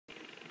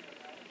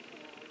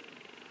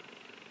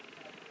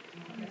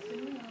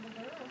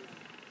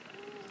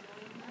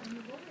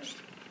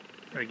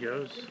There he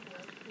goes.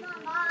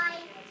 Bye.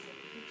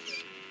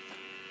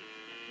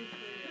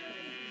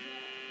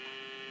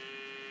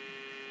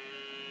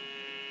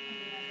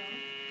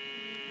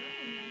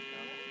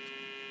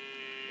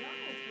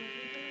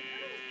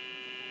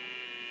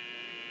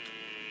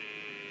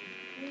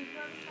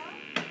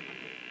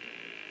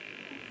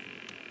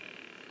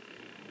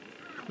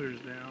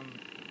 Clears down.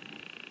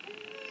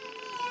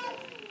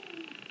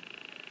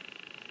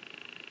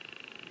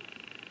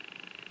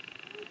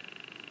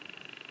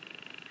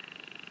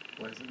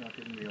 Why is it not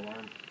giving the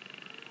alarm?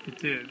 It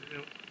did.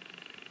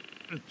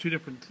 There's two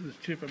different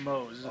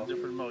modes. This is a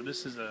different mode.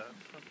 This is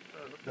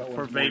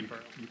for vapor.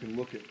 You can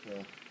look at.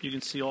 You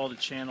can see all the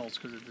channels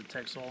because it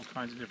detects all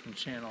kinds of different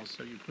channels.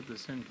 So you put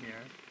this in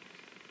here.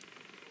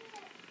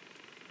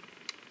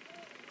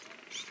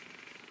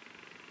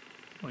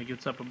 When it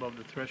gets up above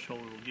the threshold,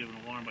 it will give an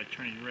alarm by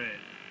turning red.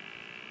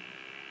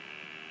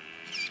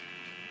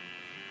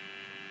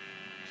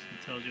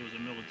 It tells you it was a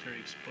military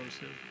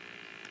explosive.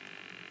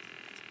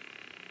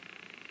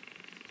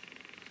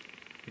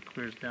 It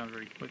clears down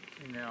very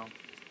quickly now.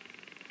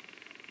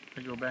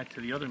 I go back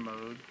to the other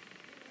mode.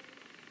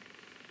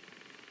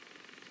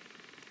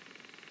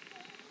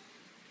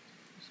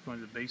 Just going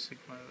to basic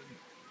mode.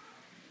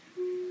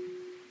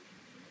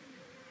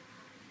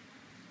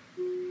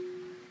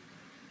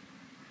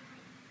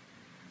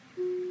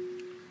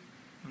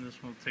 And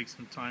this one will take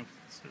some time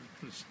to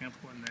put a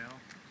sample in now.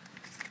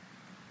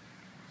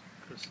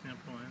 Put a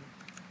sample in.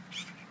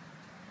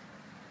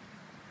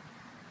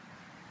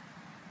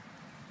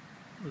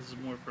 This is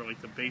more for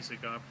like the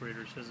basic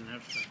operators, doesn't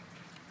have to.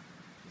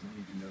 Doesn't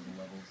need to know the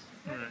levels.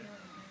 Right.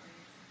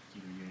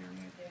 Either yay or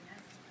nay.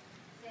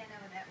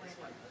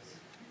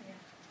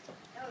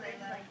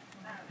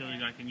 The other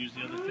guy can use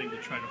the other thing to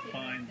try to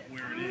find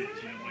where it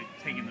is. You know, like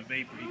taking the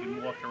vapor, he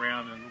can walk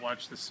around and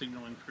watch the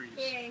signal increase.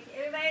 Okay,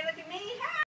 everybody look at me.